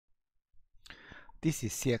This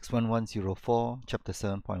is CX1104, Chapter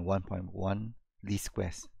 7.1.1, least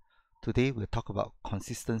squares. Today we'll talk about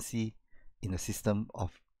consistency in a system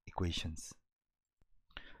of equations.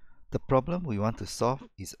 The problem we want to solve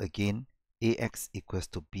is again AX equals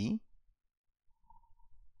to B.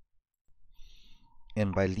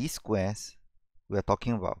 And by least squares, we are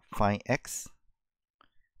talking about find X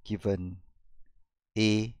given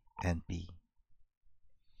A and B.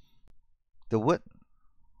 The word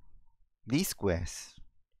least squares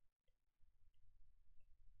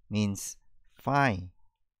means find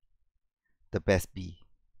the best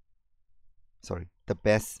the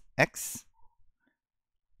best X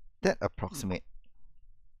that approximate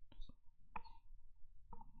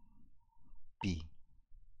B.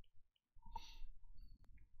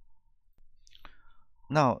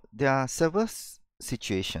 Now, there are several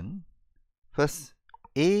situations. First,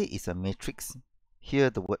 A is a matrix.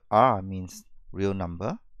 Here, the word R means real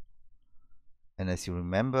number. And as you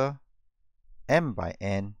remember, M by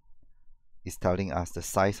N is telling us the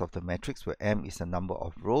size of the matrix, where M is the number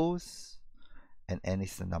of rows and N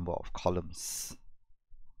is the number of columns.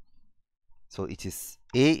 So it is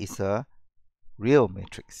A is a real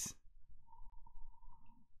matrix.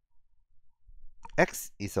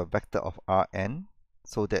 X is a vector of Rn,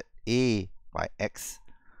 so that A by X,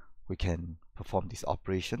 we can perform this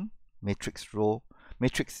operation, matrix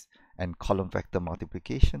and column vector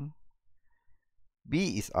multiplication.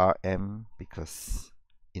 B is Rm because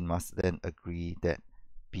it must then agree that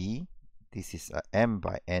B, this is a M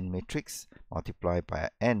by N matrix multiplied by a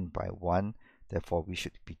N by 1, therefore we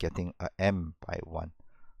should be getting a M by 1.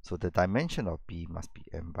 So the dimension of B must be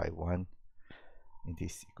M by 1 in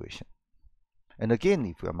this equation. And again,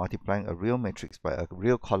 if we are multiplying a real matrix by a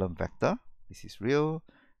real column vector, this is real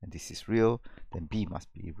and this is real, then B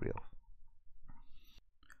must be real.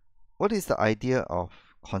 What is the idea of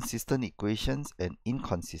consistent equations and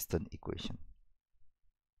inconsistent equation?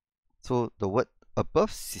 So the word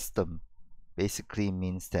above system basically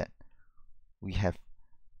means that we have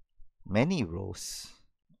many rows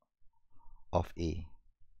of A.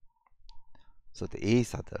 So the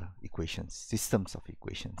A's are the equations, systems of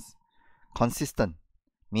equations. Consistent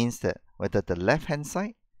means that whether the left hand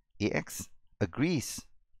side AX agrees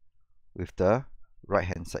with the right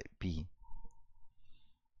hand side B.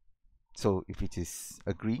 So if it is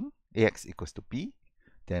agreeing, AX equals to B,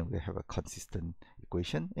 then we have a consistent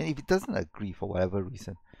equation. And if it doesn't agree for whatever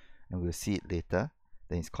reason, and we'll see it later,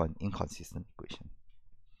 then it's called an inconsistent equation.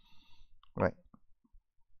 Right.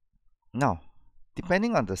 Now,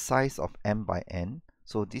 depending on the size of M by N,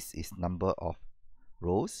 so this is number of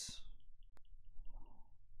rows,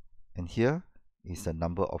 and here is the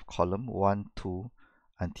number of column 1, 2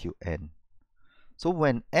 until N. So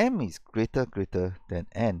when M is greater than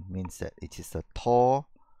N, means that it is a tall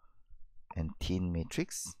and thin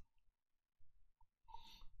matrix.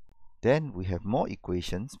 Then we have more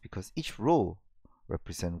equations because each row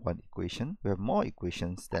represents one equation. We have more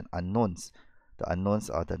equations than unknowns. The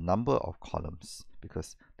unknowns are the number of columns,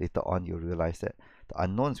 because later on you'll realize that the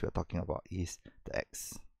unknowns we're talking about is the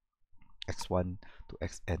x1 to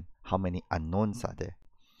xn. How many unknowns are there?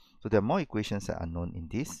 So there are more equations than unknown in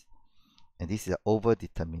this, and this is an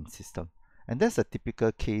overdetermined system. And that's a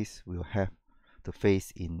typical case we'll have to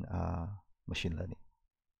face in machine learning.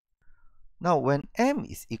 Now, when M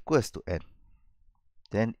is equals to N,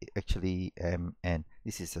 then actually Mn,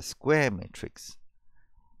 this is a square matrix.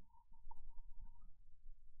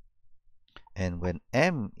 And when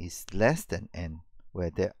M is less than N, where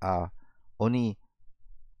there are only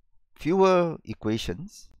fewer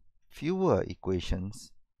equations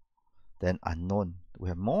than unknown, we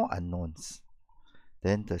have more unknowns,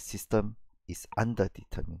 then the system is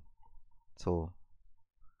underdetermined. So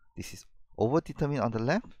this is overdetermined on the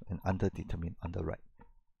left and underdetermined on the right.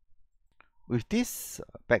 With this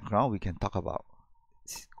background, we can talk about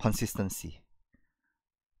consistency.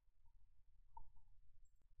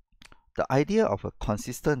 The idea of a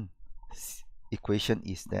consistent equation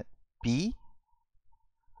is that B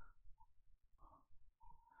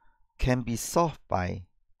can be solved by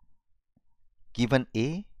given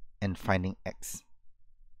A and finding X.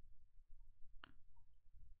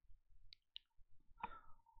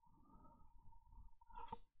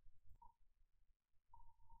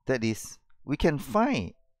 That is, we can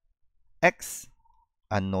find X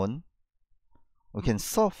unknown, we can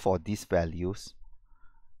solve for these values,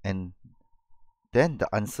 and then the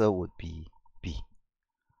answer would be B.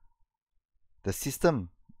 The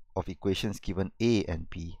system of equations given A and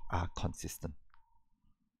B are consistent.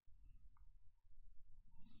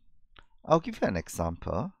 I'll give you an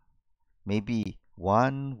example. Maybe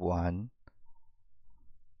 1, 1,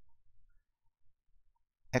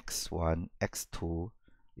 x1, x2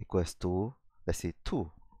 equals to, let's say,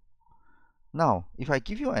 2. Now, if I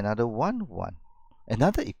give you another 1, 1,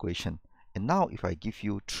 another equation, and now if I give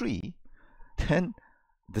you 3, then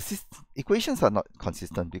the equations are not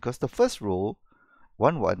consistent because the first row,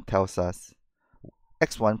 1, 1, tells us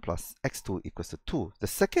x1 plus x2 equals to 2. The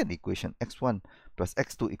second equation, x1 plus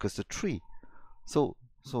x2 equals to 3. So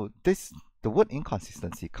the word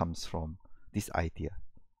inconsistency comes from this idea.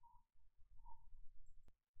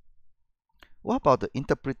 What about the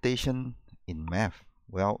interpretation in math?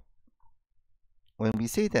 Well, when we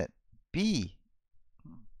say that B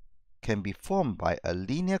can be formed by a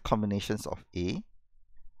linear combinations of A,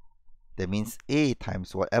 that means A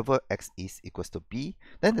times whatever x is equals to B,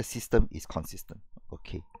 then the system is consistent.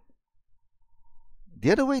 Okay.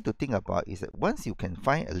 The other way to think about is that once you can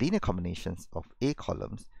find a linear combinations of A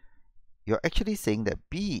columns, you're actually saying that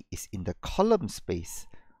B is in the column space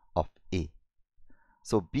of A.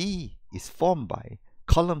 So B is formed by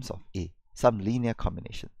columns of A, some linear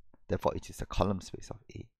combination. Therefore, it is a column space of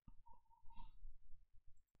A.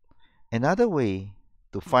 Another way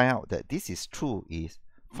to find out that this is true is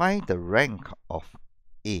find the rank of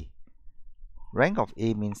A. Rank of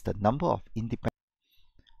A means the number of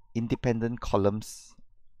independent columns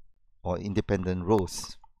or independent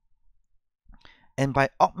rows. And by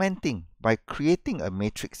augmenting, by creating a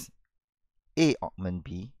matrix A augment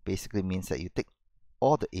B, basically means that you take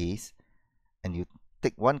all the A's and you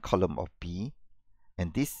take one column of B,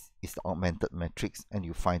 and this is the augmented matrix, and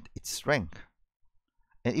you find its rank.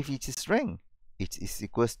 And if it is rank, it is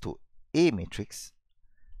equals to A matrix,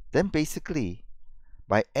 then basically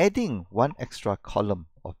by adding one extra column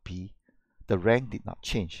of B, the rank did not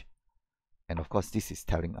change. And of course, this is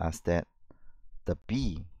telling us that the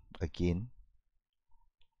B again,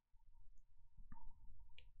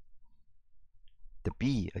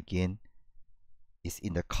 is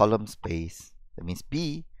in the column space. That means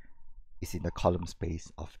B is in the column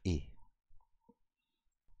space of A.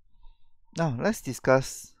 Now let's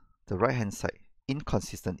discuss the right hand side,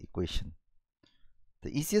 inconsistent equation.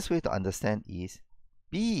 The easiest way to understand is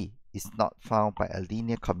B is not found by a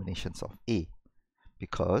linear combinations of A,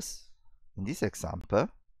 because in this example,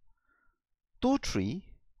 2, 3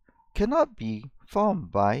 cannot be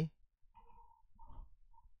formed by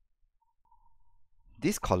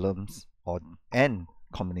these columns or n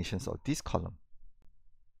combinations of this column.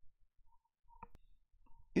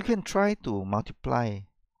 You can try to multiply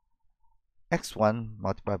x1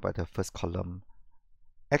 multiplied by the first column,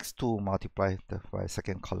 x2 multiplied by the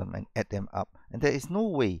second column, and add them up, and there is no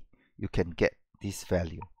way you can get this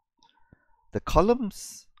value. The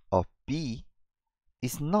columns of B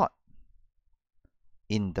is not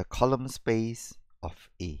in the column space of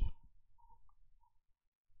A.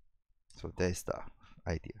 So there's the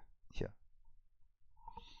idea here.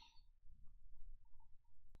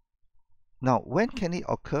 Now, when can it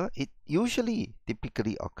occur? It usually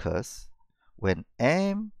typically occurs when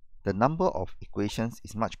m, the number of equations,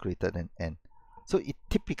 is much greater than n. So it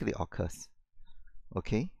typically occurs.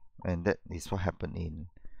 Okay, and that is what happened in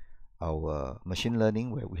our machine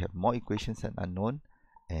learning, where we have more equations than unknown,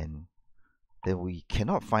 and then we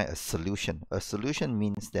cannot find a solution. A solution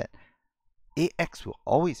means that AX will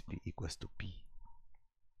always be equals to B.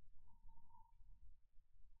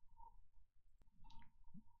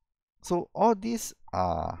 So all these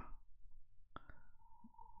are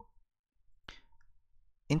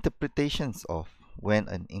interpretations of when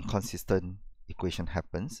an inconsistent equation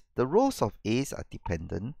happens. The rows of A's are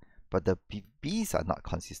dependent, but the B's are not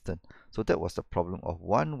consistent. So that was the problem of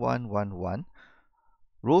 1, 1, 1, 1.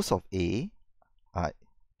 Rows of A are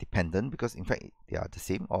dependent because in fact they are the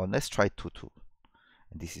same. Or let's try 2, 2.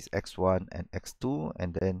 And this is x1 and x2,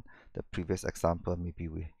 and then the previous example, maybe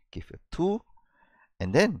we give a 2,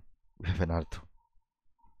 and then we have another 2.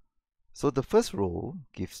 So the first row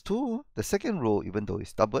gives 2, the second row, even though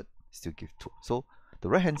it's doubled, still gives 2. So the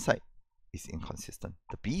right hand side is inconsistent.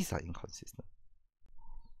 The B's are inconsistent.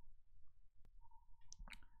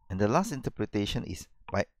 And the last interpretation is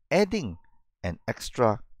by adding an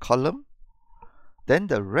extra column, then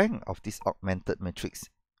the rank of this augmented matrix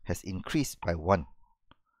has increased by 1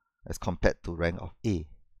 as compared to rank of A.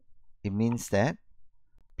 It means that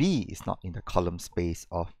B is not in the column space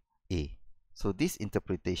of A. So this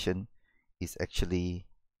interpretation is actually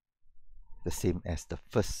the same as the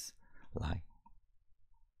first line.